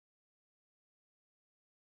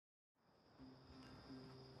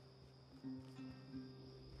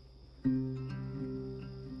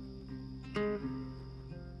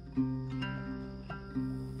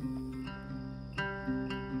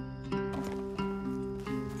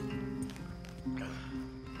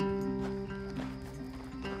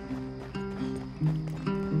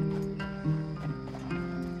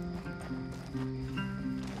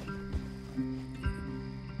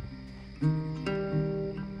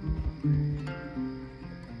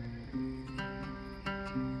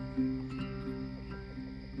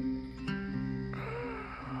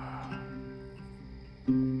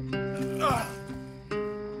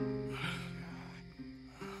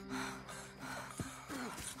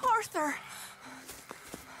Arthur!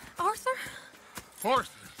 Arthur? Arthur!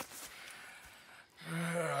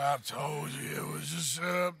 I told you it was a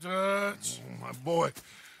setup, Dutch. My boy,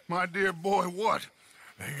 my dear boy, what?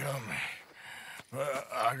 They got me. But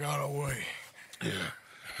I got away.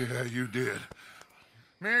 Yeah, you did.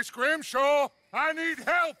 Miss Grimshaw, I need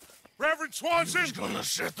help! Reverend Swanson! He's gonna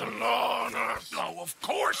set the law on us. Oh, of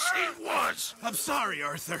course he was! I'm sorry,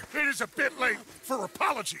 Arthur. It is a bit late for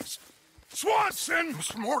apologies. Swanson!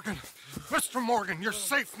 Mr. Morgan, you're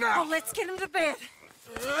safe now. Oh, let's get him to bed.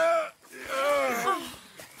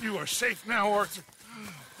 You are safe now, Arthur.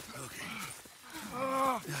 Okay.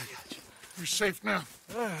 I got you. You're safe now.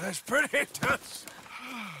 That's pretty, Tuts.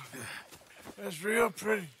 That's real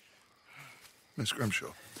pretty. Miss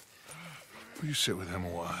Grimshaw, will you sit with him a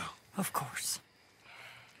while? Of course.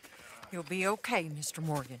 You'll be okay, Mr.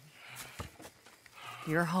 Morgan.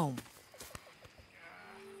 You're home.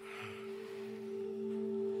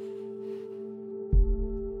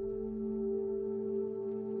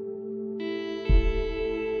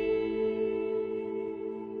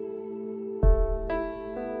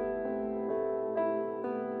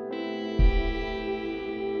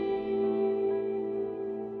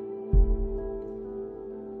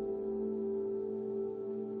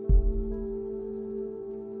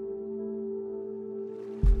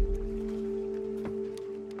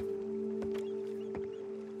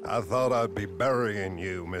 I thought I'd be burying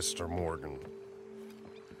you, Mr. Morgan.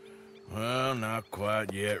 Well, not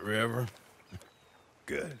quite yet, Reverend.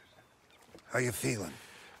 Good. How you feeling?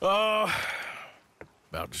 Oh,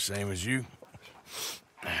 about the same as you.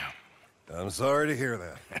 I'm sorry to hear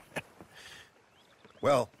that.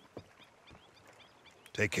 Well,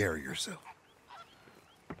 take care of yourself.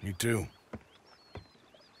 You too.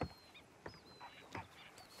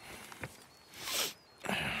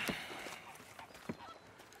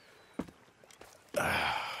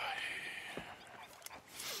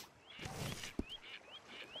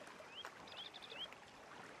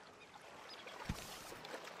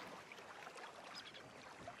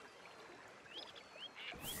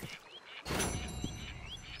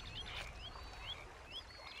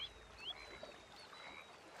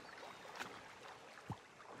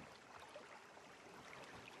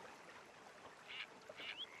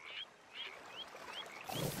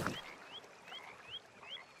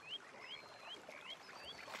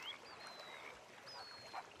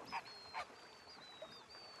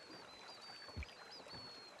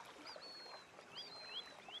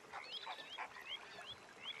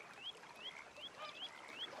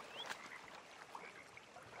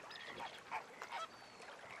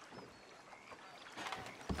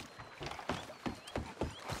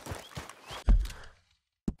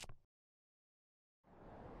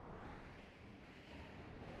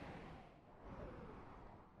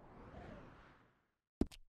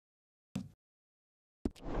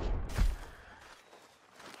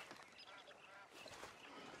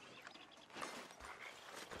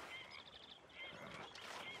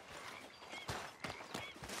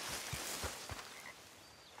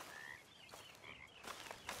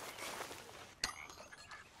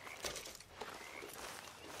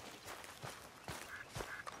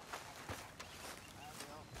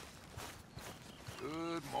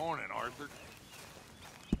 Good morning, Arthur.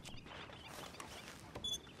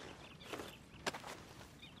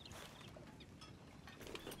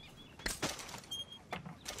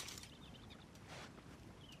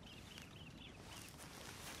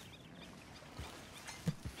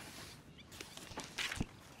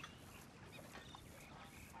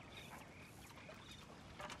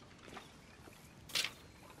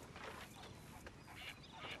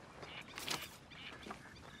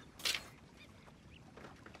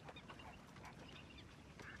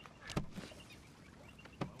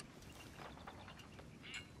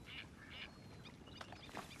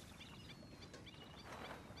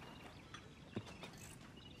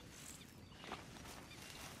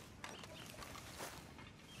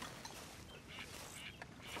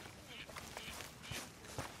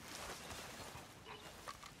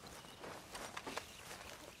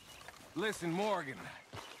 Listen, Morgan,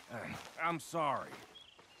 I'm sorry.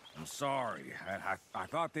 I'm sorry. I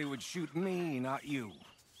thought they would shoot me, not you.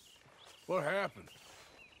 What happened?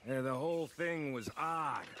 The whole thing was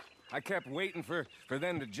odd. I kept waiting for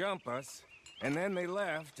them to jump us, and then they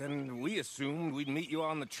left, and we assumed we'd meet you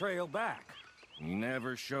on the trail back. You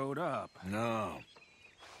never showed up. No.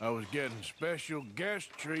 I was getting special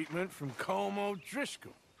guest treatment from Como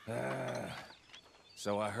Driscoll.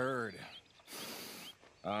 So I heard.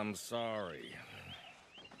 I'm sorry.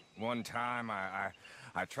 One time,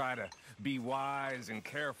 I try to be wise and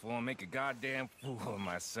careful and make a goddamn fool of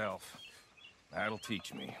myself. That'll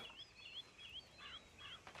teach me.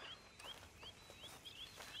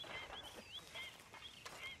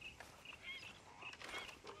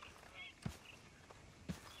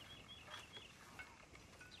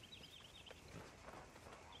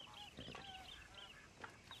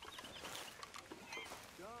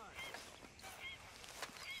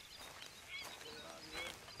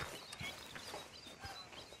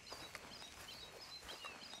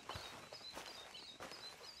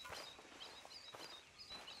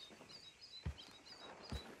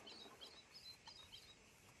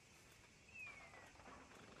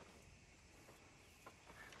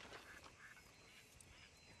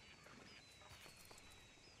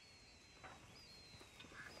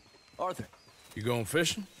 Arthur. You going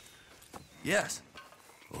fishing? Yes.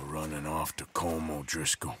 Or running off to Colm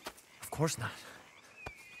O'Driscoll? Of course not.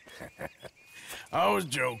 I was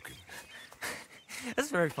joking. That's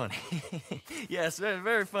very funny. Yes, very,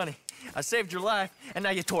 very funny. I saved your life, and now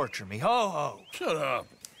you torture me. Ho, ho. Shut up.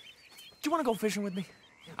 Do you want to go fishing with me?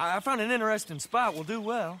 I found an interesting spot. We'll do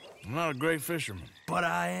well. I'm not a great fisherman. But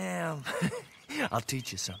I am. I'll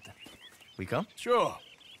teach you something. We come? Sure.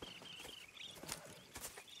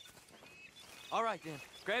 All right, then.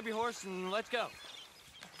 Grab your horse and let's go.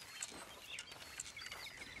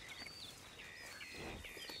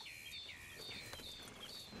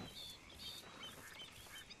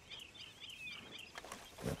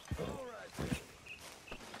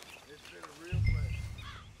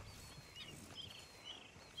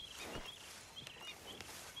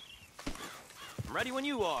 I'm ready when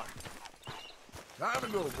you are. Time to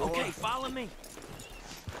go, boy. Okay, follow me.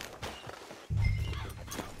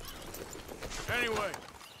 Anyway,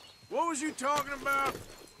 what was you talking about?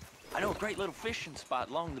 I know a great little fishing spot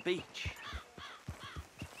along the beach.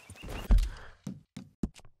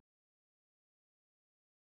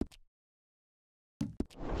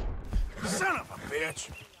 Son of a bitch!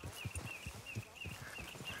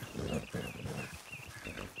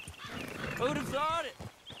 Who'd have thought it?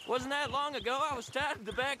 Wasn't that long ago I was tied to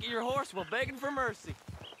the back of your horse while begging for mercy.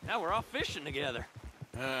 Now we're off fishing together.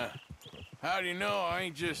 How do you know I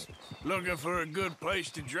ain't just looking for a good place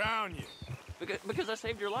to drown you? Because I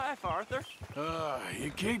saved your life, Arthur. You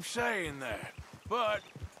keep saying that. But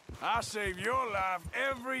I save your life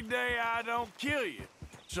every day I don't kill you.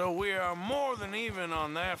 So we are more than even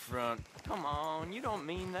on that front. Come on, you don't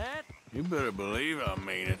mean that. You better believe I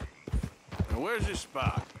mean it. Now, where's this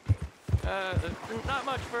spot? Not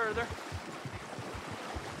much further.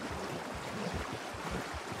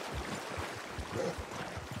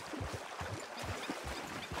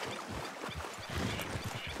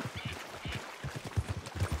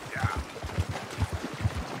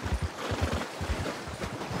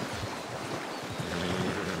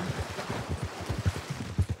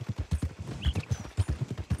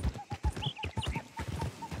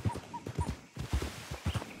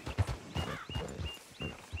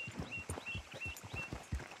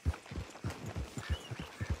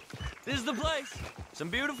 This is the place. Some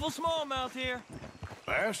beautiful smallmouth here.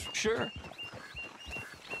 Bass? Sure.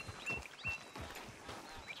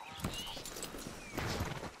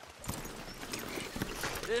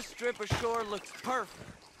 This strip of shore looks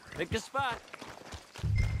perfect. Pick a spot.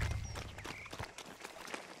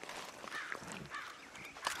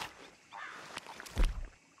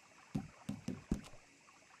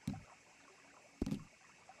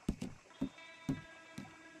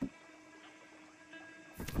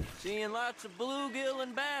 Seeing lots of bluegill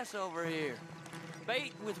and bass over here.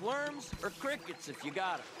 Bait with worms or crickets if you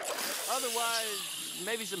got 'em. Otherwise,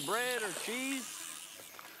 maybe some bread or cheese.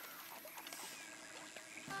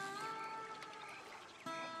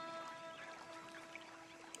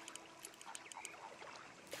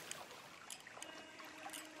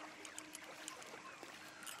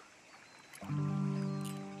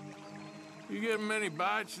 You getting many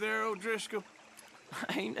bites there, O'Driscoll?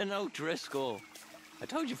 I ain't an O'Driscoll. I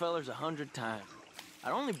told you fellers 100 times.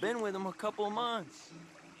 I'd only been with him a couple of months.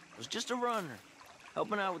 I was just a runner,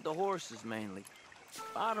 helping out with the horses mainly.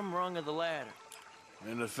 Bottom rung of the ladder.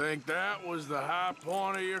 And to think that was the high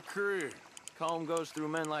point of your career. Colm goes through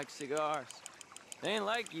men like cigars. They ain't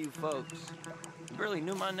like you folks. You barely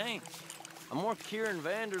knew my name. I'm more Kieran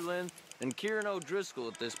Vanderlyn than Kieran O'Driscoll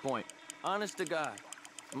at this point. Honest to God.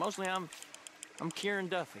 Mostly I'm Kieran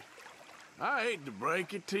Duffy. I hate to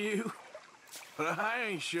break it to you, but I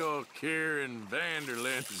ain't sure Kieran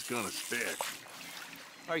Vanderlyn is gonna stick.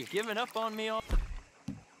 Are you giving up on me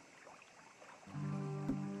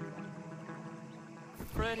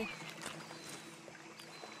already?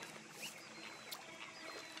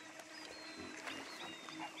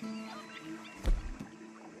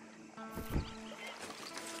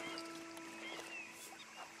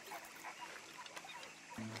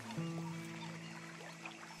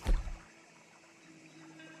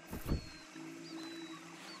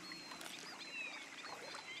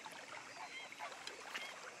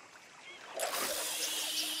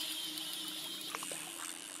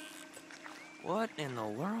 What in the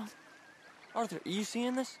world? Arthur, are you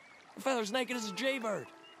seeing this? The feather's naked as a jaybird.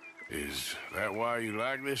 Is that why you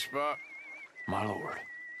like this spot? My lord,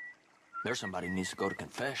 there's somebody who needs to go to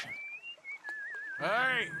confession.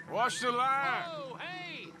 Hey, watch the line! Oh,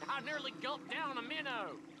 hey! I nearly gulped down a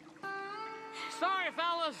minnow. Sorry,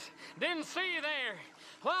 fellas. Didn't see you there.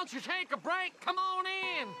 Why don't you take a break? Come on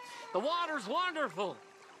in. The water's wonderful.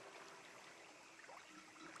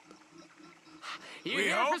 You We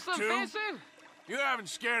here hope for some to. fishing? You haven't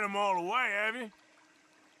scared them all away, have you?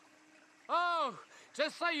 Oh,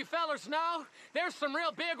 just so you fellers know, there's some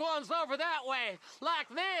real big ones over that way, like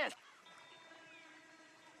this.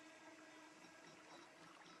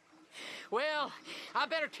 Well, I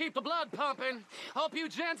better keep the blood pumping. Hope you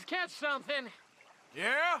gents catch something.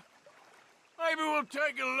 Yeah? Maybe we'll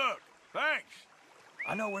take a look. Thanks.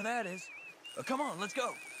 I know where that is. Come on, let's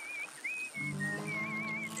go.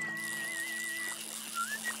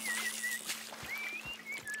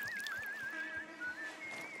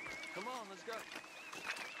 Come on, let's go.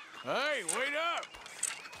 Hey, wait up!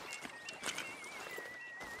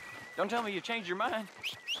 Don't tell me you changed your mind.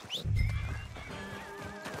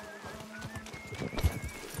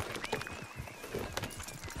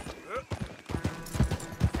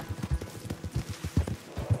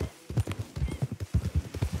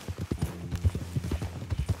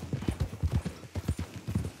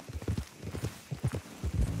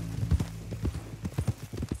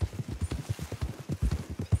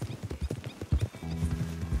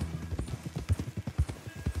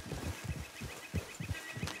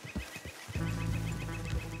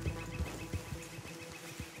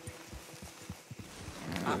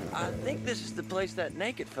 I think this is the place that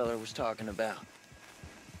naked fella was talking about.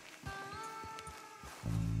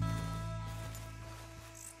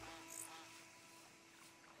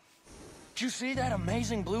 Did you see that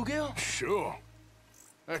amazing bluegill? Sure.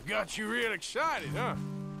 That got you real excited, huh?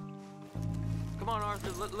 Come on,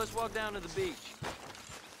 Arthur, let's walk down to the beach.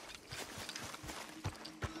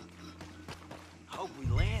 Hope we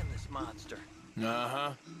land this monster.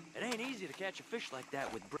 Uh-huh. It ain't easy to catch a fish like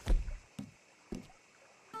that with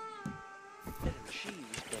and cheese,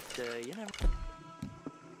 but you never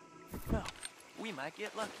know. We might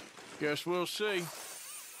get lucky. Guess we'll see.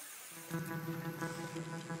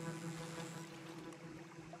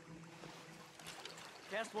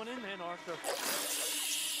 Cast one in then, Arthur.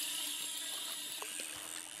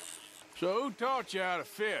 So who taught you how to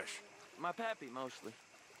fish? My pappy, mostly.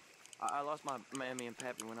 I lost my mammy and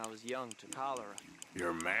pappy when I was young to cholera.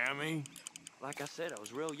 Your mammy? Like I said, I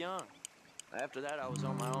was real young. After that, I was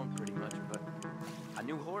on my own pretty much, but I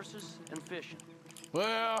knew horses and fishing.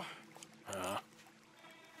 Well,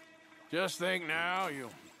 just think now you'll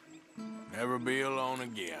never be alone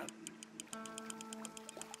again.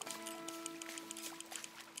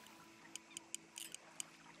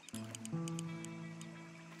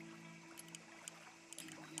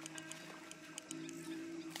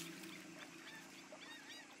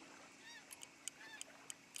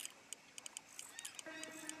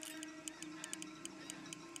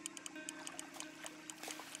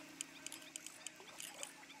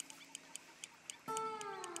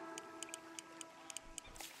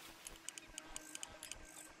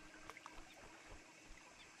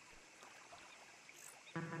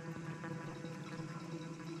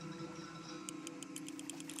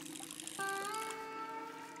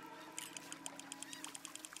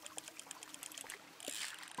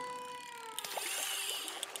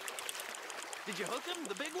 Did you hook him,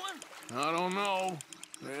 the big one? I don't know.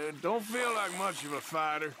 Don't feel like much of a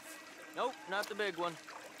fighter. Nope, not the big one.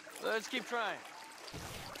 Let's keep trying.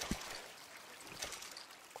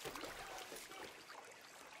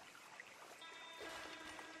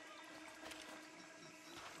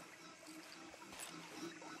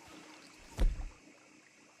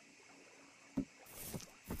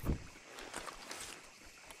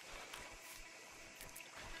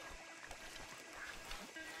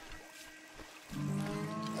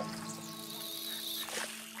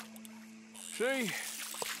 See?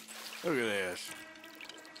 Look at this.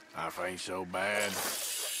 Life ain't so bad.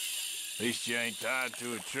 At least you ain't tied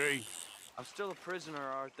to a tree. I'm still a prisoner,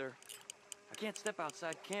 Arthur. I can't step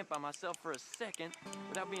outside camp by myself for a second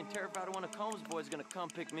without being terrified of one of Combs' boys gonna come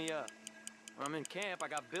pick me up. When I'm in camp, I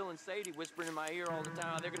got Bill and Sadie whispering in my ear all the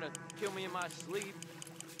time how they're gonna kill me in my sleep.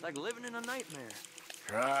 It's like living in a nightmare.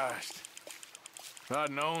 Christ. If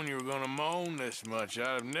I'd known you were gonna moan this much,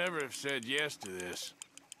 I'd have never have said yes to this.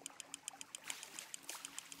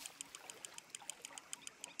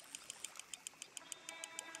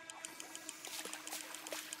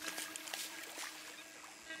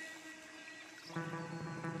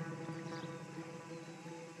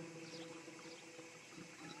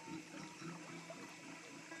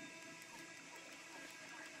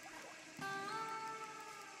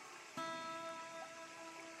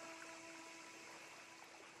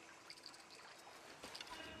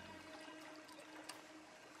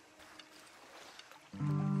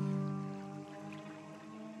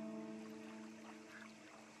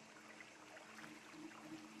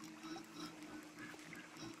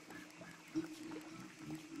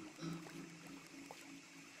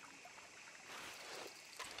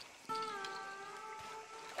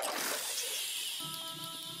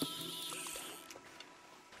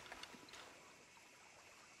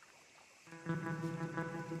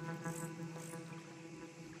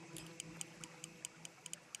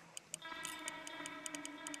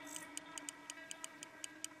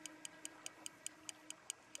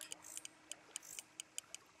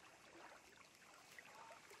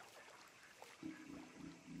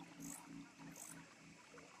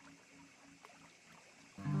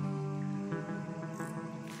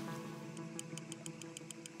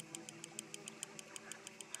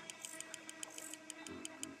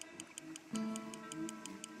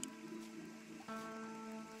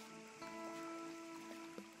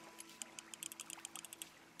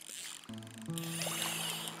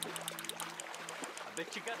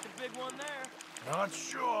 Bet you got the big one there. Not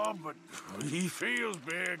sure, but he feels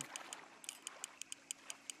big.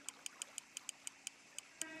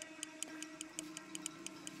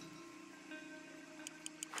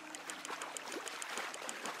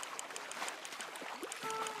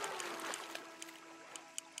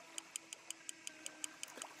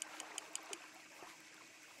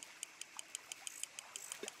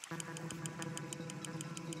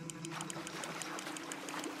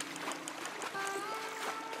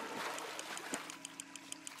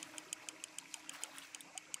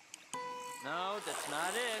 No, that's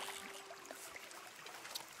not it.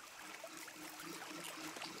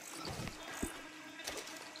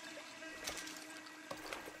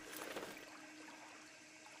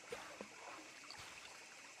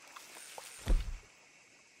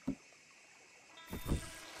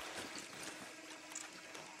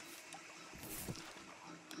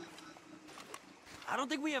 I don't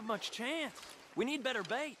think we have much chance. We need better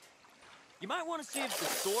bait. You might want to see if the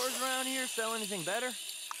stores around here sell anything better.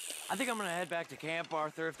 I think I'm gonna head back to camp,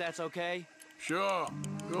 Arthur, if that's okay. Sure.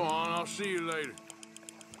 Go on, I'll see you later.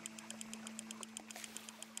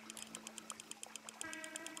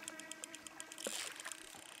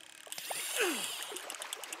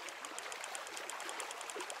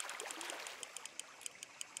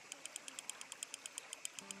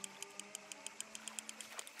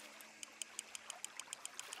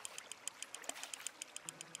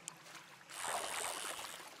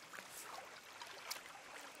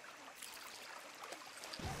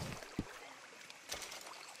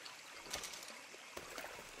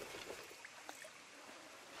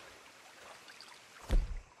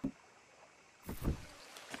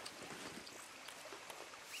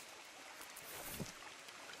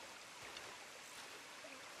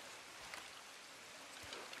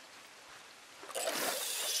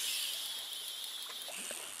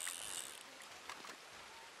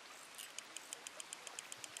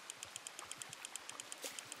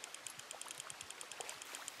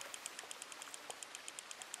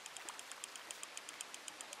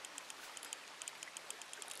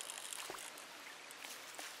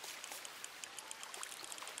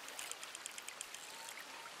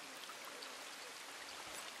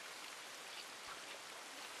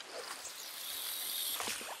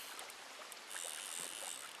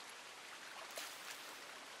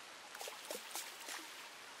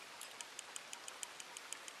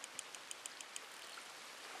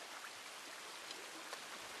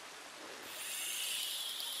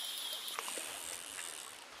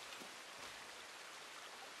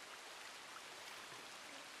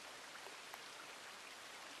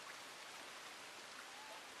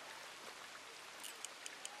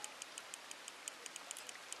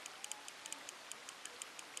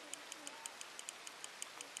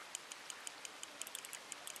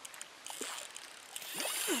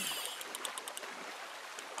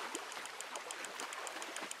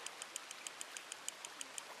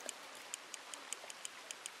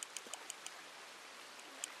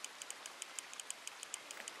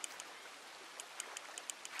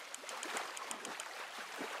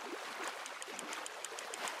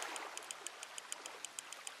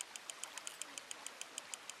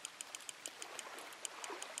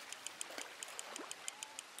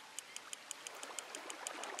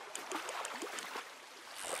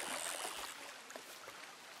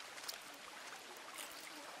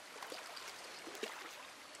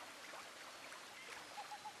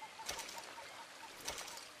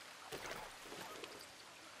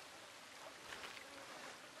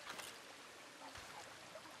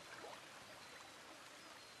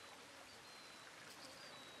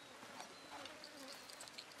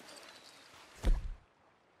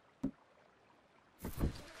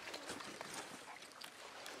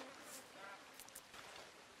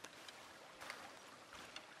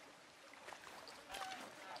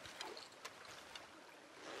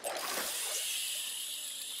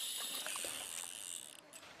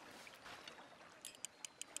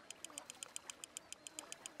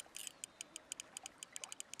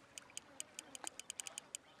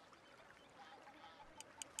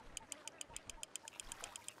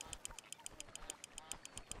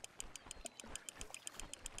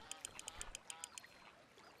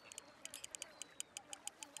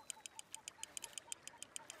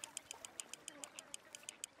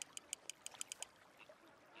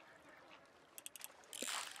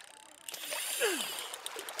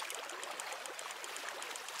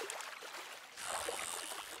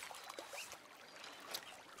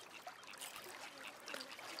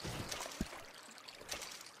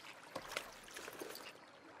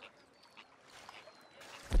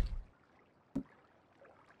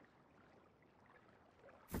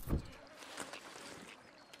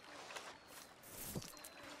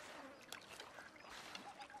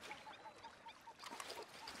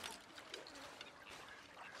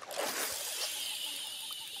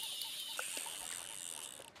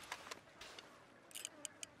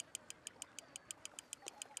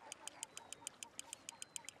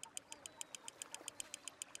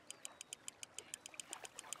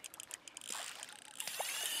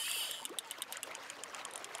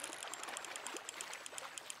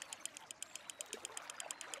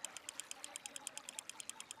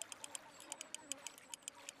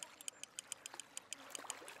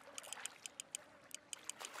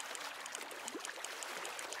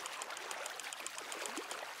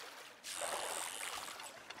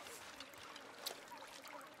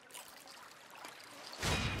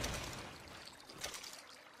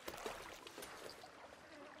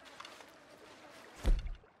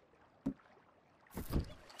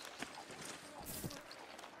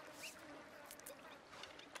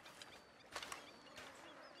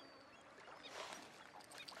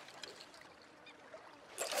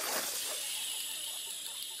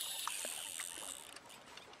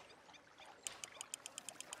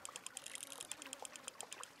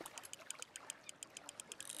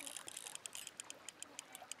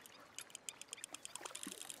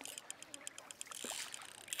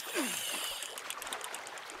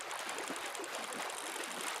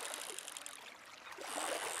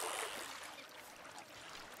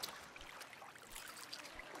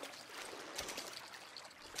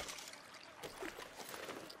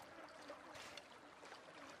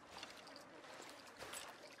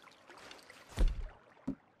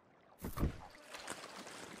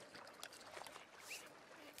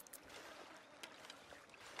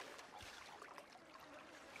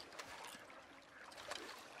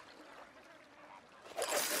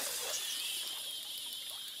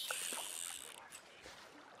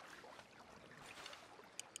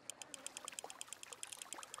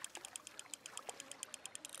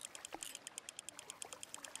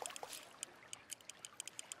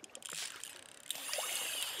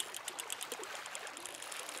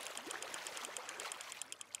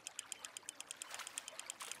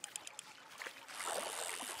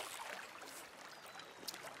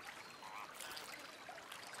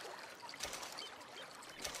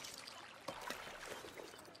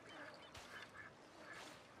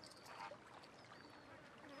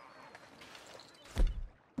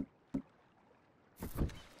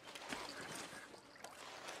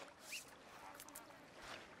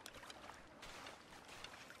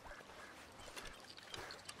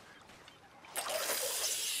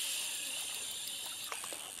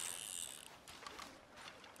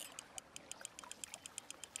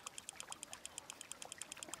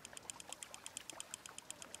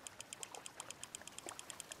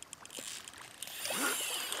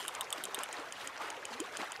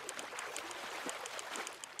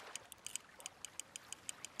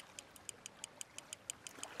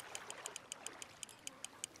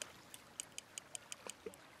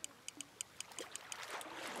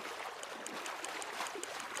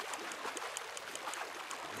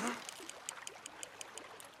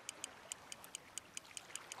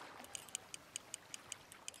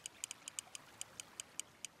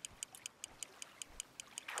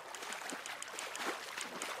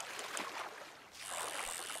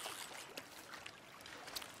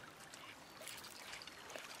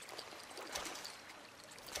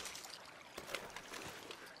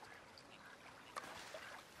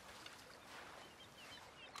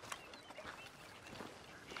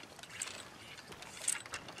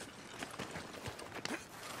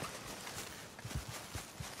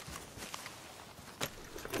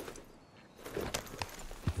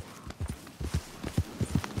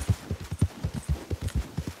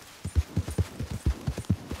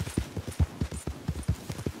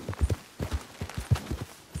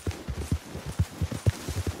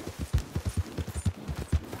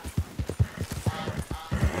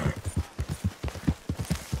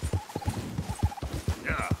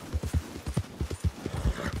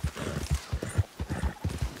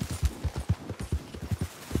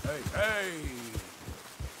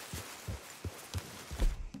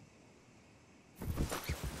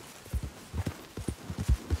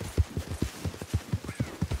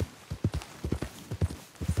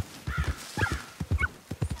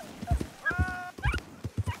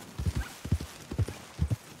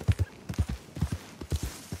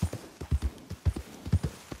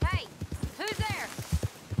 Hey, who's there?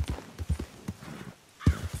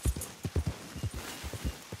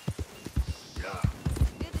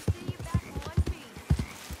 Good to see you back in one piece.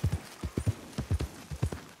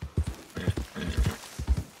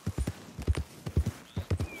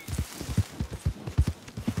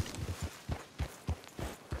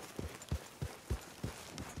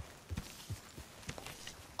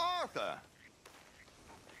 Arthur!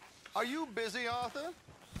 Are you busy, Arthur?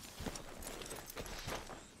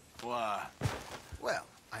 Why? Well,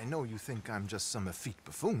 I know you think I'm just some effete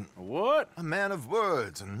buffoon. What? A man of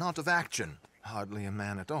words and not of action. Hardly a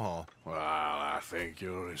man at all. Well, I think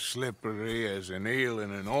you're as slippery as an eel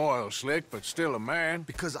in an oil slick, but still a man.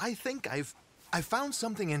 Because I think I've found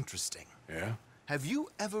something interesting. Yeah? Have you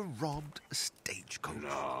ever robbed a stagecoach?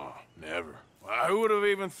 No, never. Well, who would have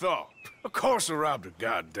even thought? Of course I robbed a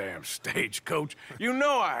goddamn stagecoach. You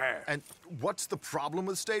know I have. And what's the problem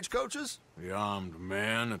with stagecoaches? The armed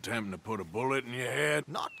man attempting to put a bullet in your head?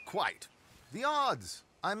 Not quite. The odds.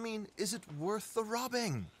 I mean, is it worth the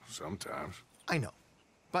robbing? Sometimes. I know.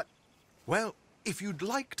 But, well, if you'd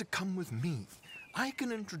like to come with me, I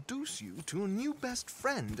can introduce you to a new best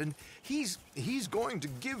friend, and he's going to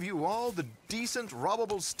give you all the decent,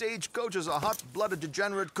 robbable stagecoaches a hot-blooded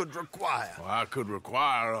degenerate could require. Well, I could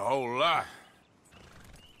require a whole lot.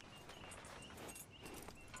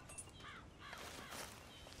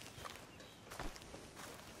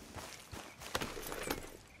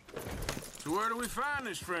 So where do we find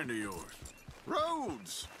this friend of yours?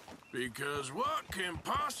 Roads! Because what can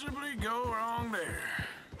possibly go wrong there?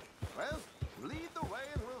 Well, lead the way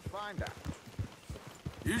and we'll find out.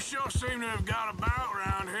 You sure seem to have got about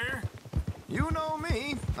around here. You know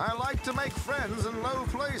me. I like to make friends in low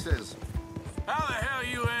places. How the hell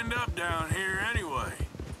you end up down here anyway?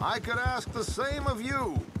 I could ask the same of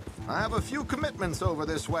you. I have a few commitments over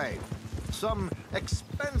this way. Some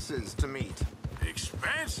expenses to meet.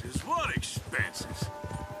 Expenses? What expenses?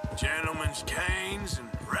 Gentlemen's canes and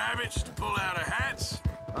rabbits to pull out of hats?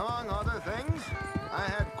 Among other things, I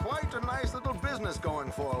had quite a nice little business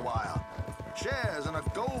going for a while. Shares in a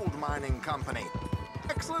gold mining company.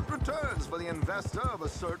 Excellent returns for the investor of a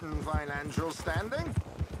certain financial standing.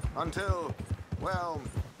 Until, well,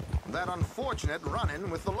 that unfortunate run-in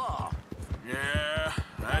with the law. Yeah,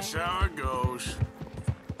 that's how it goes.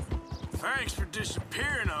 Thanks for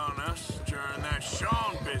disappearing on us during that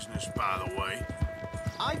Sean business, by the way.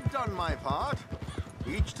 I've done my part.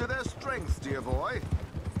 Each to their strengths, dear boy.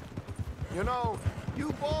 You know,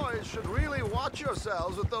 you boys should really watch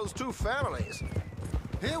yourselves with those two families.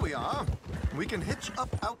 Here we are. We can hitch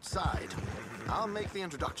up outside. I'll make the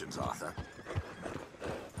introductions, Arthur.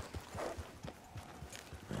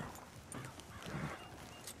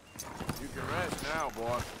 You can rest now,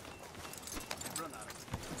 boy.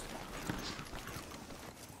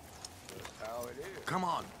 How it is. Come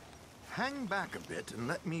on. Hang back a bit and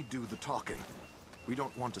let me do the talking. We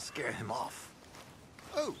don't want to scare him off.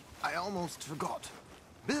 Oh, I almost forgot.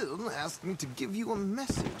 Bill asked me to give you a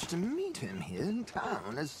message to meet him here in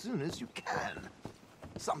town as soon as you can.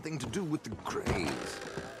 Something to do with the graves.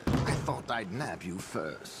 I thought I'd nab you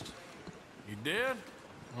first. You did?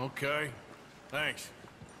 Okay. Thanks.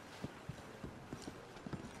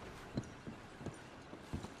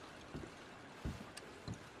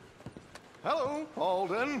 Hello,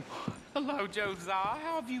 Alden. Hello, Josiah.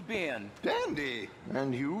 How have you been? Dandy.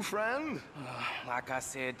 And you, friend? Like I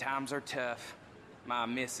said, times are tough. My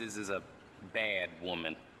missus is a bad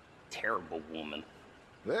woman. Terrible woman.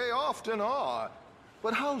 They often are.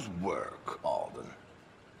 But how's work, Alden?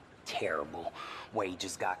 Terrible.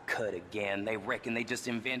 Wages got cut again. They reckon they just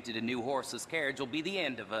invented a new horseless carriage will be the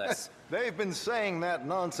end of us. They've been saying that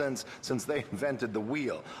nonsense since they invented the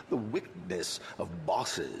wheel. The wickedness of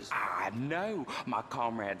bosses. I know. My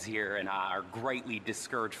comrades here and I are greatly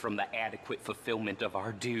discouraged from the adequate fulfillment of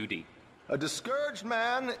our duty. A discouraged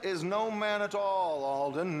man is no man at all,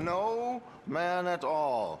 Alden. No man at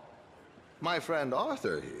all. My friend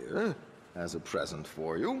Arthur here has a present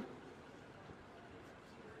for you.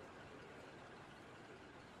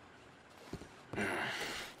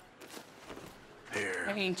 Here.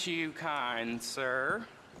 Ain't you kind, sir?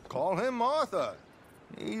 Call him Arthur.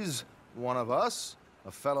 He's one of us,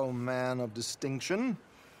 a fellow man of distinction.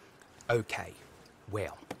 Okay.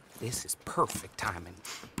 Well, this is perfect timing.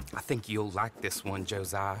 I think you'll like this one,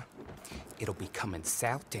 Josiah. It'll be coming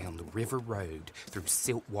south down the river road through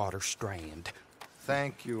Siltwater Strand.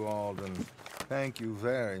 Thank you, Alden. Thank you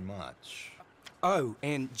very much. Oh,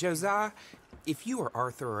 and Josiah, if you or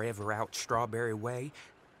Arthur are ever out Strawberry Way,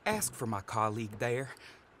 ask for my colleague there.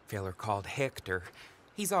 Feller called Hector.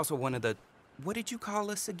 He's also one of the... What did you call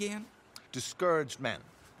us again? Discouraged men,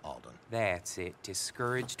 Alden. That's it.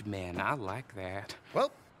 Discouraged men. I like that.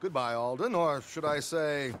 Well, goodbye, Alden, or should I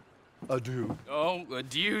say, adieu. Oh,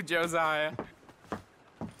 adieu, Josiah.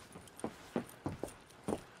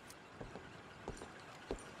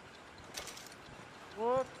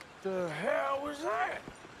 What the hell was that?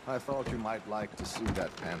 I thought you might like to see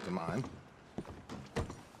that pantomime.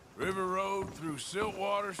 River Road through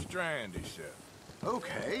Siltwater Strand, he said.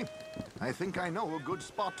 Okay. I think I know a good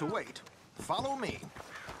spot to wait. Follow me.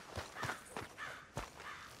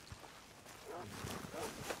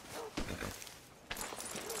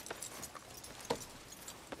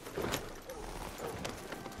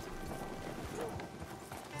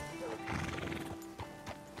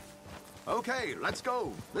 Okay, let's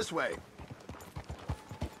go. This way.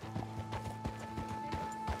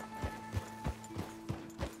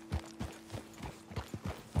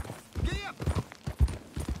 Giddy up!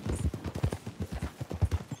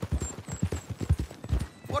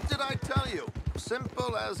 What did I tell you?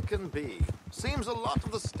 Simple as can be. Seems a lot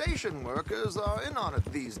of the station workers are in on it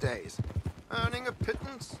these days. Earning a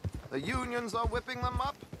pittance. The unions are whipping them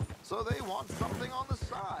up, so they want something on the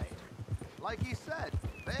side. Like he said,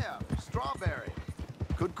 there, Strawberry.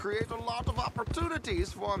 Could create a lot of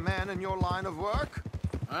opportunities for a man in your line of work.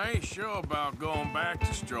 I ain't sure about going back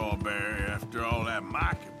to Strawberry after all that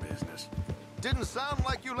Micah business. Didn't sound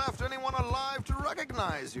like you left anyone alive to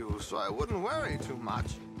recognize you, so I wouldn't worry too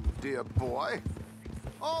much, dear boy.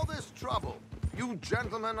 All this trouble. You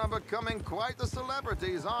gentlemen are becoming quite the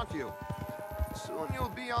celebrities, aren't you? Soon you'll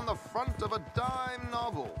be on the front of a dime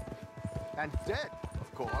novel. And dead,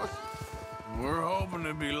 of course. We're hoping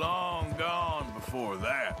to be long gone before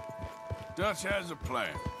that. Dutch has a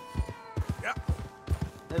plan. Yep.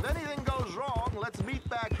 If anything goes wrong, let's meet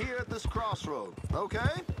back here at this crossroad, okay?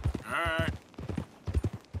 All right.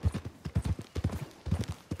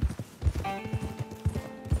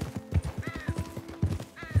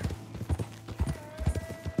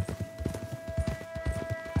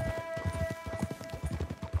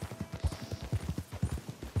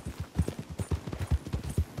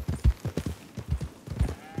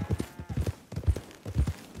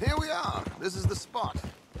 Here we are. This is the spot.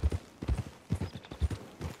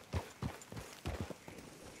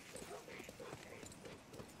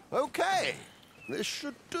 Okay. This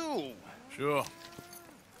should do. Sure.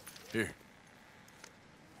 Here.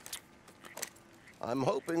 I'm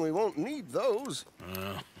hoping we won't need those.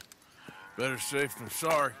 Better safe than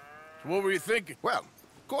sorry. So what were you thinking? Well,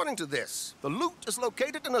 according to this, the loot is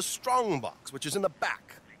located in a strongbox, which is in the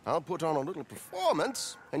back. I'll put on a little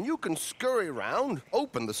performance, and you can scurry around,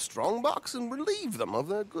 open the strongbox, and relieve them of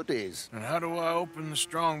their goodies. And how do I open the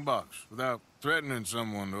strong box without threatening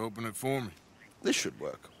someone to open it for me? This should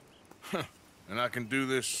work. And I can do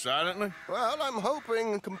this silently? Well, I'm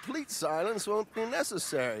hoping complete silence won't be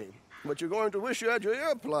necessary. But you're going to wish you had your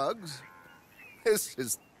earplugs. This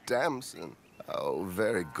is Damson. Oh,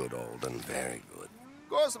 very good, Alden, very good. Of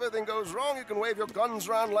course, if anything goes wrong, you can wave your guns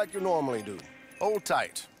around like you normally do. Hold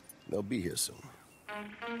tight. They'll be here soon.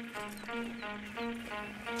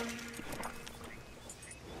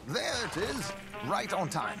 There it is. Right on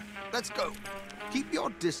time. Let's go. Keep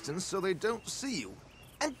your distance so they don't see you.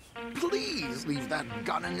 And please leave that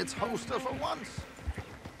gun in its holster for once.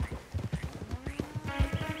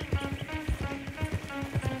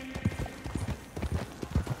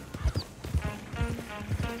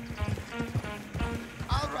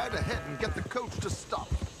 I'll ride ahead and get the coach to stop.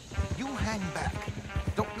 You hang back.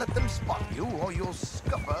 Don't let them spot you or you'll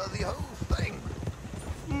scupper the whole thing.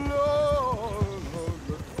 No!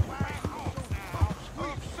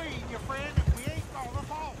 We've seen you, friend. We ain't gonna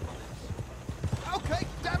fall. Okay,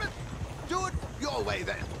 damn it. Do it your way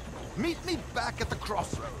then. Meet me back at the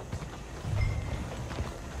crossroads.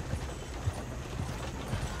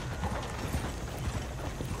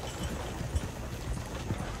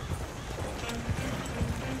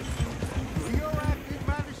 You're acting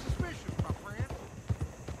mighty suspicious, my friend.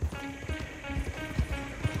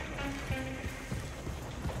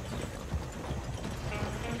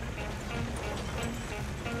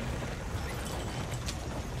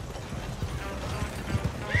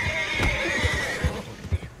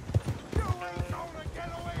 You ain't gonna get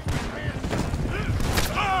away.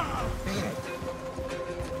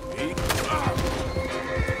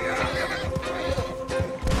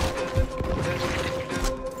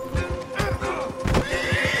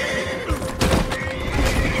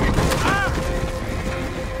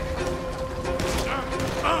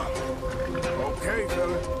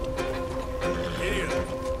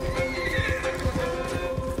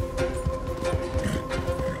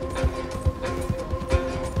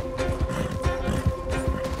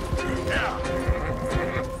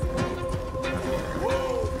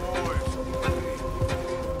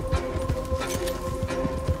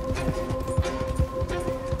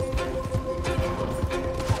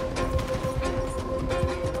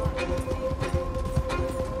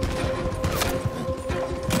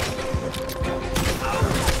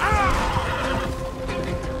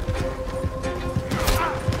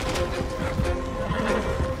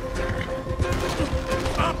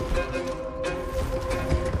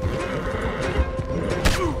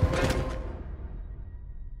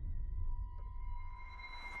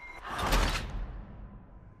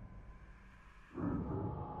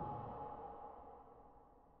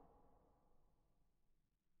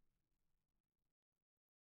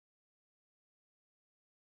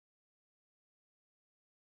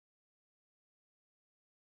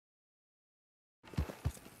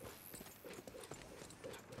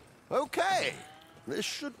 Okay, this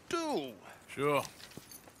should do. Sure.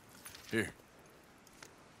 Here.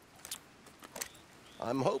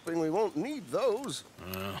 I'm hoping we won't need those.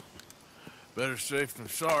 Better safe than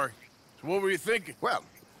sorry. So what were you thinking? Well,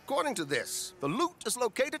 according to this, the loot is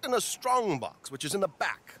located in a strongbox, which is in the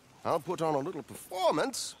back. I'll put on a little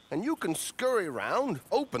performance, and you can scurry around,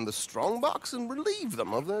 open the strongbox, and relieve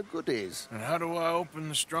them of their goodies. And how do I open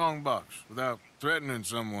the strongbox without threatening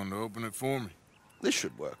someone to open it for me? This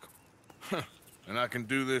should work. And I can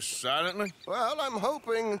do this silently? Well, I'm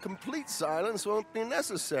hoping complete silence won't be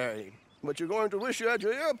necessary. But you're going to wish you had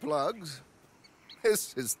your earplugs.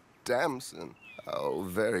 This is Damson. Oh,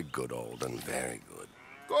 very good, old and very good.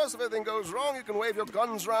 Of course, if anything goes wrong, you can wave your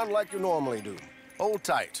guns around like you normally do. Hold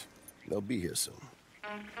tight. They'll be here soon.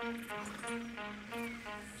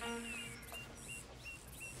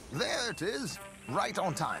 There it is. Right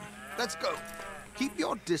on time. Let's go. Keep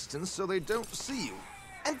your distance so they don't see you.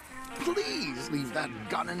 And please leave that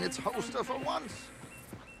gun in its holster for once.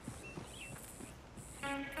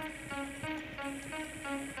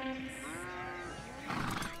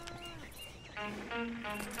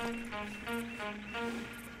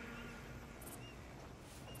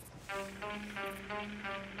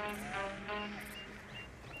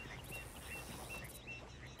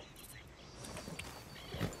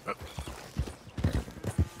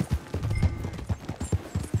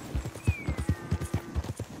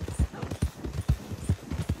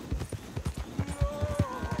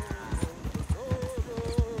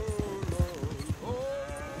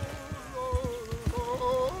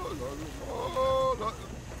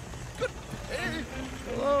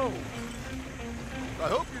 Hello. I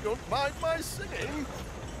hope you don't mind my singing.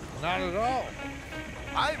 Not at all.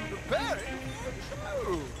 I'm preparing for the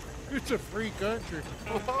show. It's a free country.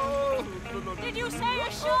 Oh, no. Did you say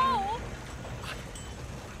a show?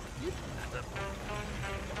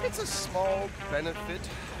 It's a small benefit to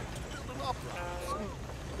build an opera house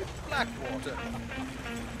in Blackwater.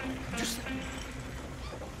 Just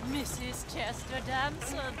Mrs. Chester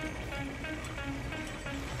Damson.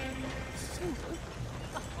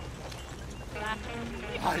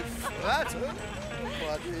 I flatter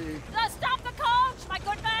nobody. Stop the coach, my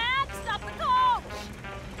good man! Stop the coach!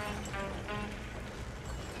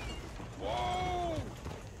 Whoa!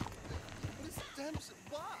 Miss Damson,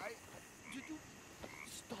 why did you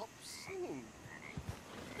stop singing?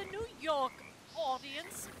 The New York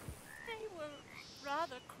audience, they were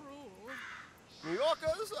rather cruel. New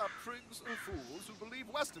Yorkers are prigs and fools who believe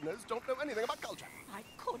Westerners don't know anything about culture. I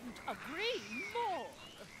couldn't agree more.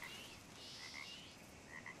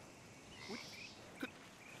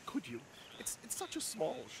 Could you? It's such a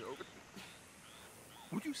small show, but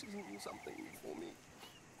would you sing something for me?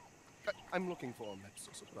 I'm looking for a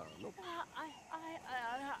mezzo-soprano.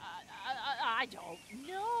 I don't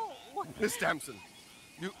know. Miss Damson,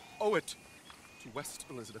 you owe it to West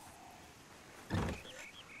Elizabeth.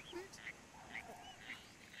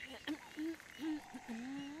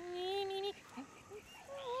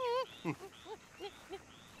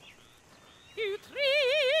 Il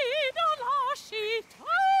trido lascitar,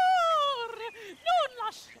 non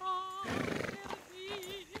lasciar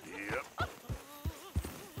Yep.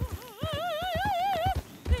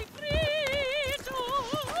 Il trido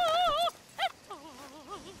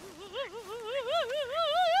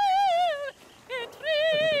e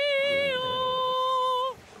trio.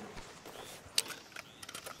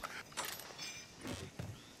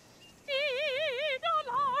 Trido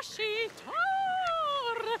lascitar,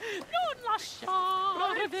 non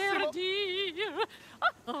lasciar verdir.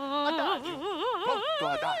 Adagio, molto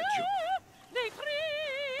adagio. Nei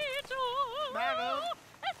trido. Madam,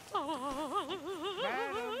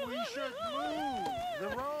 we should move. The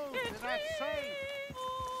roads are not safe.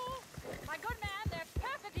 My good man, they're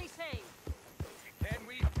perfectly safe. Can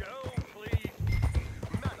we go, please?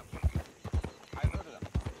 Madam, I've heard enough.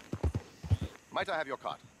 Might I have your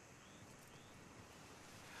card?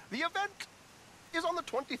 The event is on the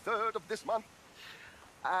 23rd of this month.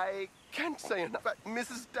 I can't say enough.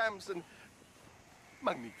 Mrs. Damson,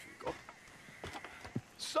 magnifico.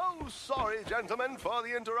 So sorry, gentlemen, for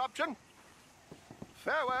the interruption.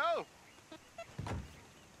 Farewell.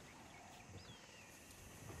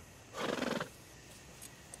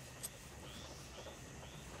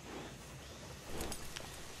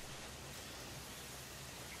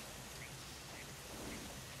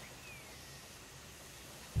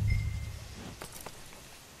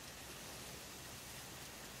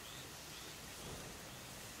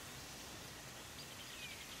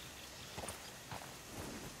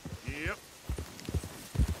 Yep.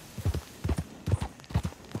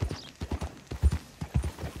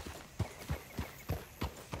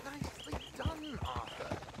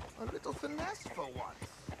 finesse for once.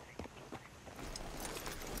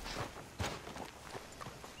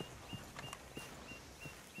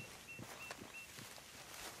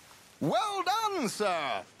 Well done,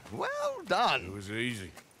 sir. Well done. It was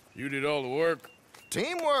easy. You did all the work.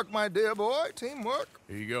 Teamwork, my dear boy. Teamwork.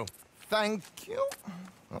 Here you go. Thank you.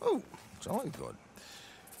 Oh, jolly good.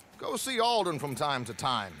 Go see Alden from time to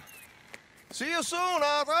time. See you soon,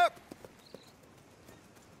 Arthur.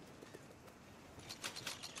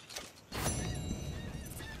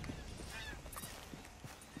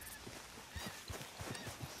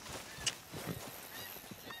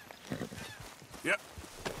 Yep.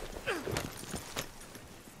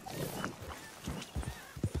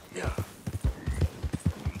 Yeah.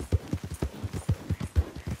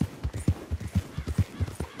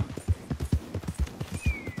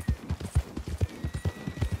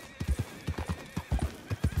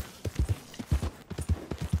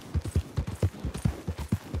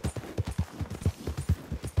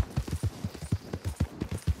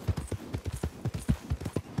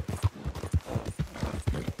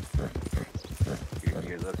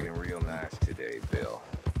 You're looking real nice today, Bill.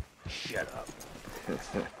 Shut up.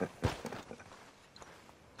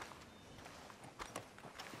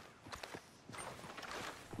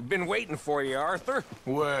 Been waiting for you, Arthur.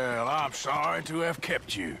 Well, I'm sorry to have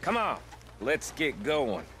kept you. Come on, let's get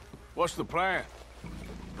going. What's the plan?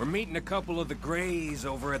 We're meeting a couple of the Greys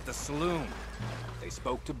over at the saloon. They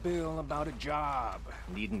spoke to Bill about a job,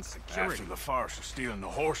 needing security. After the farce of stealing the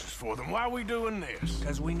horses for them, why are we doing this?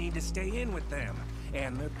 Because we need to stay in with them,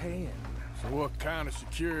 and they're paying. So what kind of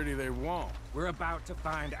security they want? We're about to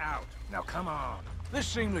find out. Now come on. This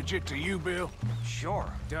seem legit to you, Bill? Sure.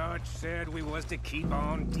 Dutch said we was to keep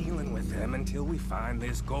on dealing with them until we find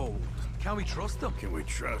this gold. Can we trust them? Can we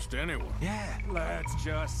trust anyone? Yeah. Let's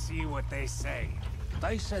just see what they say.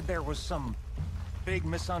 They said there was some big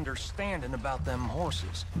misunderstanding about them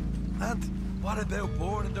horses. And what about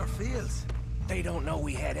boarding their fields? They don't know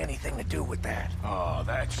we had anything to do with that. Oh,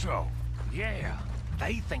 that's so. Yeah,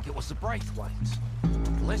 they think it was the Braithwaites.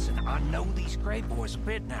 Listen, I know these Grey boys a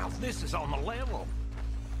bit now. This is on the level.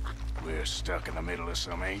 We're stuck in the middle of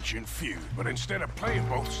some ancient feud, but instead of playing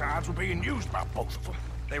both sides, we're being used by both of them.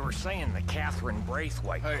 They were saying that Catherine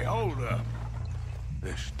Braithwaite... Hey, hold up.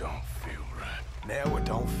 This don't feel right. Now it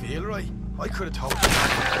don't feel right. I could have told you.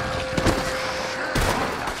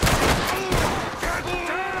 Get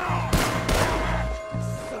down!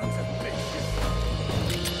 Sons of bitches.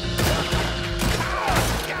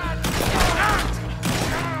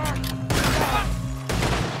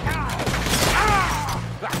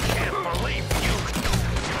 I can't believe you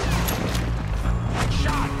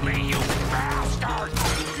shot me, you bastard!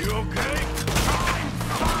 You okay? I'm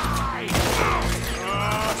fine!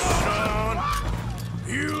 Son!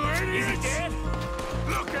 You idiot! Is he dead?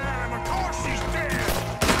 Look at him, of course he's dead!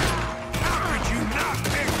 How could you not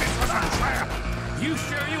think this was a trap? You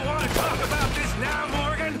sure you want to talk about this now,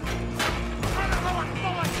 Morgan? Run another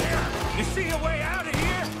bullet here! You see a way out of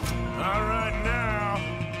here? All right now.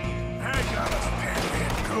 I got us pinned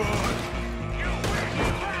in good. You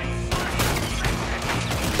wicked rat!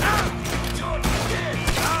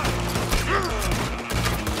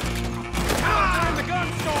 In the gun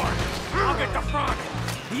store. I'll get the front.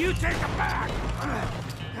 You take the back.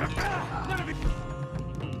 None of you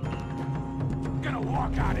gonna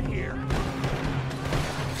walk out of here.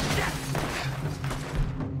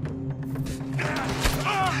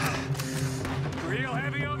 Real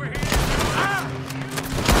heavy over here.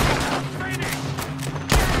 Finish.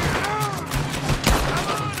 Come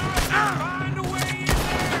on, Arthur. Find a way in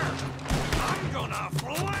there. I'm gonna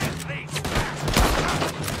flip these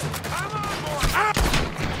bastards. Come on, Morgan.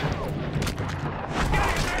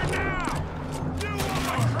 Get in there now. You want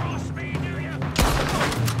to cross me, do you?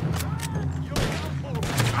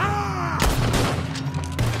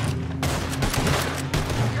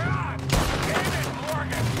 God damn it,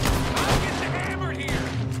 Morgan. I'll get the hammer here.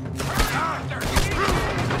 Arthur, get in.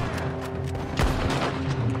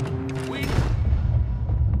 We...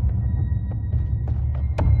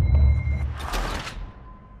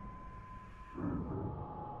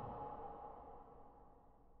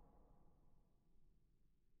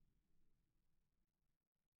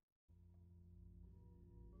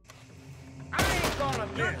 I ain't gonna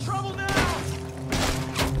miss. You're in trouble now.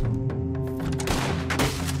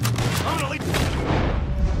 I'm gonna leave.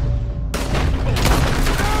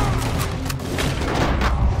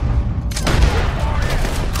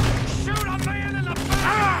 Shoot a man in the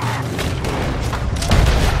back!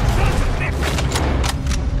 Sons of bitches!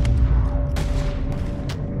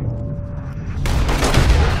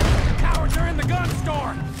 Cowards are in the gun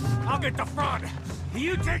store! I'll get the front.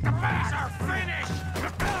 You take the back. Our finish.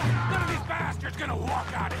 None of these bastards gonna walk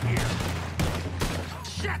out of here.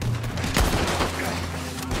 Shit.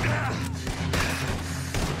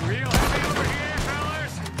 Real heavy over here,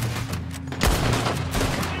 fellas.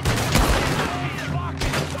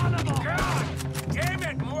 Son of a God! Damn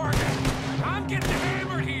it, Morgan! I'm getting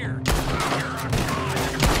hammered here. You're a god.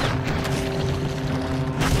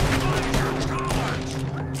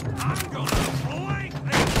 I'm gonna blank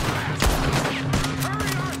this bastard!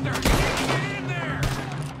 Hurry, Arthur! You need to get in there!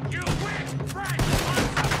 You witch, Frank,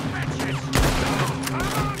 sons of bitches! Come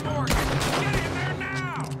on, Morgan! Get in there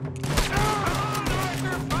now! Come on,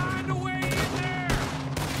 Arthur! Find a way in there!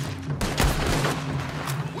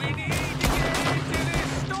 We need to get into this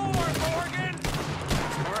store, Morgan!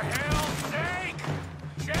 For hell's sake!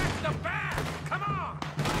 Check the back! Come on!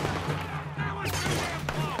 That was too damn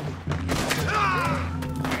close!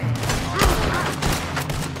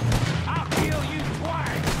 I'll kill you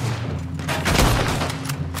twice!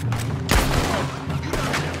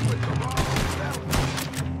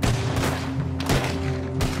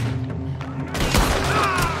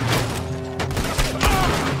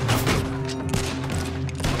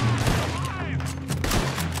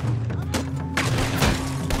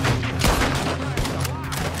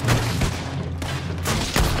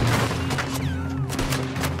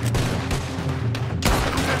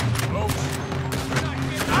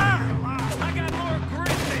 I got more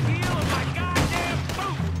grit than heel of my goddamn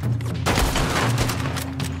boot!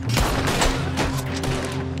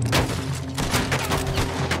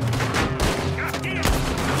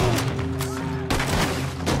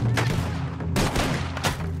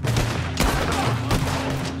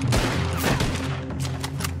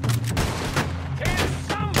 Can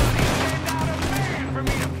somebody send out a man for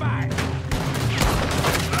me to fight?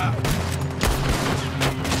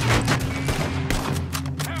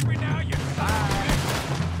 Help me now, you son of a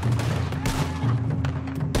bitch!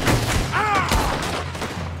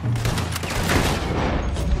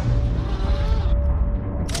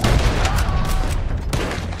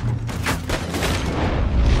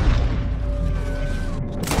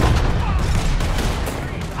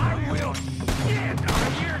 I will shit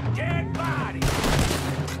on your dead body!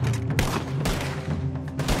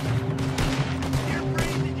 You're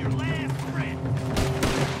breathing your last breath!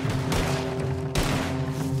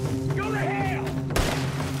 Go to hell!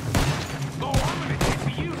 Oh, I'm gonna get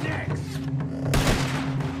to you next!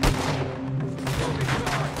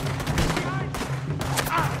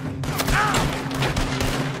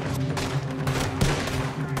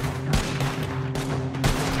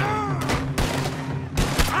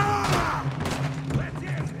 Let's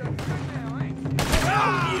end it now, ain't you?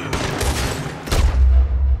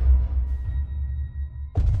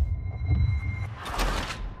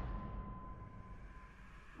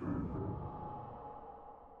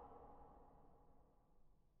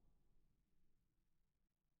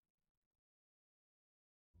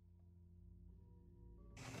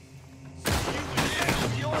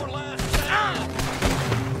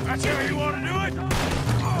 That's how you want to do it?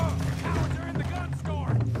 Cowards are in the gun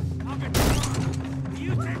store. I'll get the front. You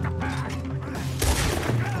take the back.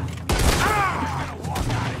 I'm gonna walk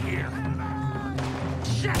out of here.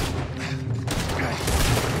 Shit!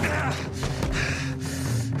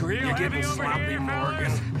 Real You're heavy getting over sloppy, here,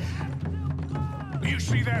 Morgan. fellas. You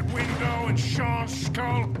see that window and Sean's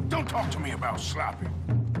skull? Don't talk to me about sloppy.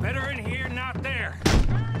 Better in here, not there.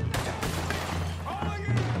 All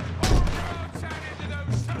you broadside into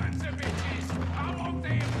those sons of bitches. I want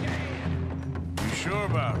them dead. You sure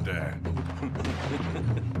about that?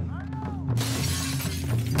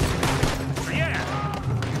 Yeah.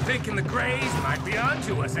 Thinking the Greys might be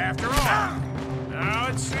onto us after all. Now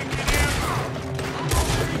it's sinking in.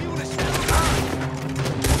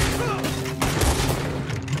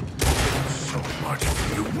 So much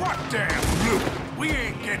for you. What damn loot? We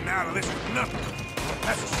ain't getting out of this with nothing.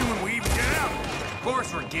 That's assuming we even get out. Of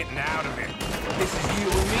course we're getting out of it. This is you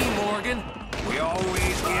and me, Morgan. We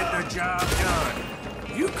always get the job done.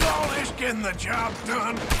 You call this getting the job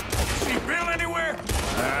done? See Bill anywhere?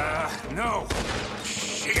 No.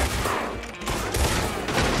 Shit.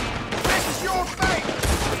 This is your fate.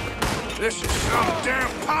 This is some damn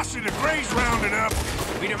posse the Greys rounded up.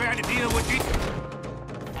 We'd have had to deal with these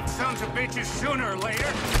sons of bitches sooner or later.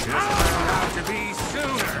 Just turned out to be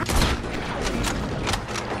sooner.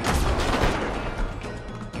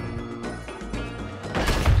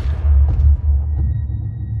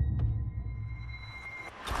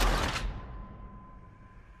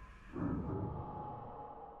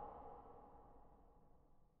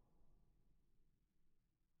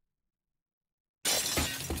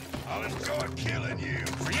 I'll enjoy killing you.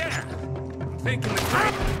 Yeah, thinking the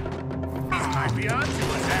great might be onto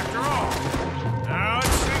us after all. Now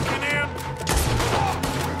it's sinking in.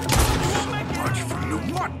 So much for loot.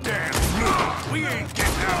 What damn loot? We ain't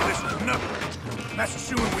getting out of this with nothing. That's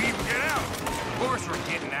assuming we even get out. Of course we're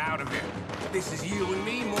getting out of it. This is you and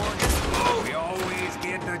me, Morgan. We always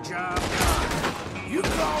get the job done. You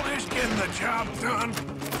call this getting the job done?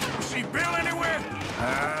 See Bill anywhere?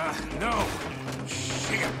 No.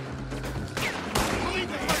 Shit.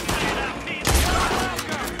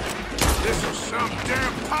 This is some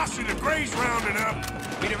damn posse the Gray's rounding up.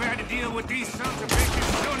 We'd have had to deal with these sons of bitches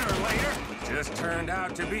sooner or later. Just turned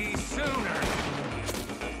out to be sooner.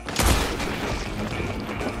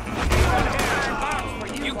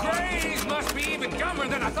 You Grays must be even dumber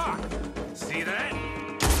than I thought. See that?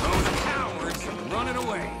 Those cowards running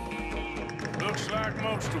away. Looks like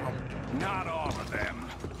most of them. Not all of them.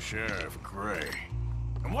 Sheriff Gray.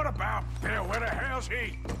 And what about Bill? Where the hell's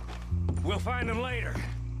he? We'll find him later.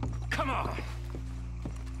 Come on.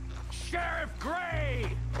 Sheriff Gray!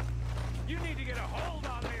 You need to get a hold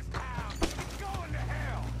on this town. It's going to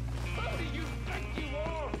hell. Who do you think you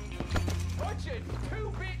are? Bunch of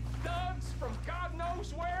two-bit thugs from God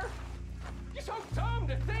knows where? You're so dumb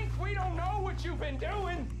to think we don't know what you've been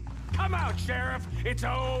doing. Come out, Sheriff. It's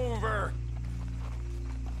over.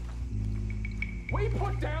 We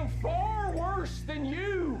put down far worse than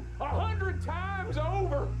you, 100 times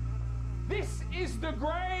over. This is the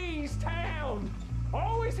Grays' town.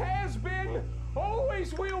 Always has been,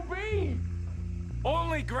 always will be.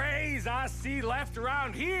 Only Grays I see left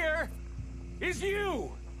around here is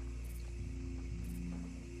you.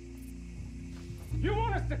 You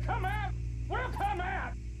want us to come out? We'll come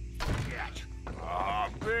out. Shit. Oh,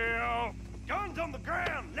 Bill. Guns on the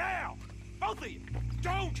ground, now. Both of you.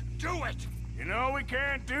 Don't do it. You know we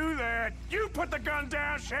can't do that. You put the gun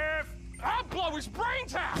down, Sheriff. I'll blow his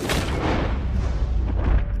brains out.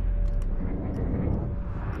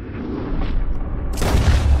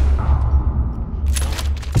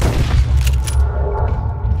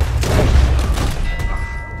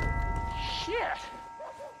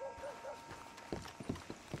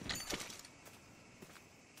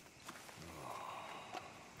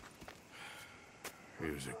 He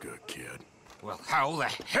was a good kid. Well, how the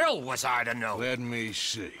hell was I to know? Let me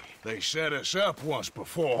see. They set us up once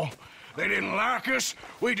before. They didn't like us.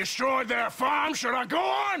 We destroyed their farm. Should I go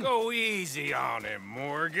on? Go easy on him,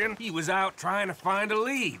 Morgan. He was out trying to find a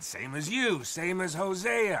lead. Same as you, same as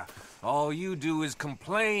Hosea. All you do is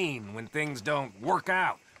complain when things don't work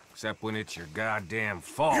out. Except when it's your goddamn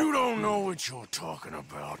fault. You don't know what you're talking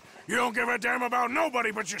about. You don't give a damn about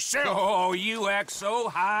nobody but yourself. Oh, you act so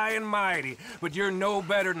high and mighty, but you're no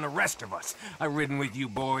better than the rest of us. I've ridden with you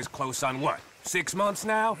boys close on what, 6 months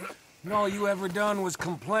now? And all you ever done was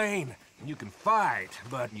complain. You can fight,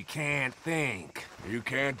 but you can't think. You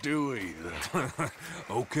can't do either.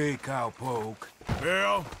 Okay, cowpoke.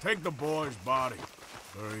 Bill, take the boy's body.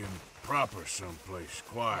 Bury him proper someplace,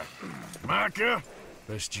 quiet. Micah,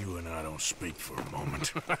 best you and I don't speak for a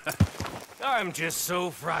moment. I'm just so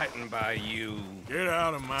frightened by you. Get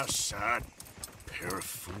out of my sight, pair of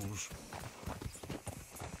fools.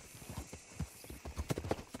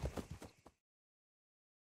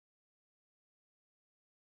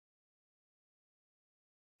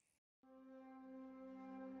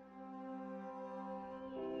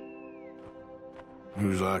 He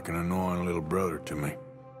was like an annoying little brother to me.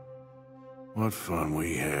 What fun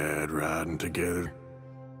we had riding together.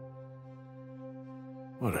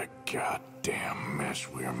 What a goddamn mess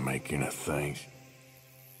we are making of things.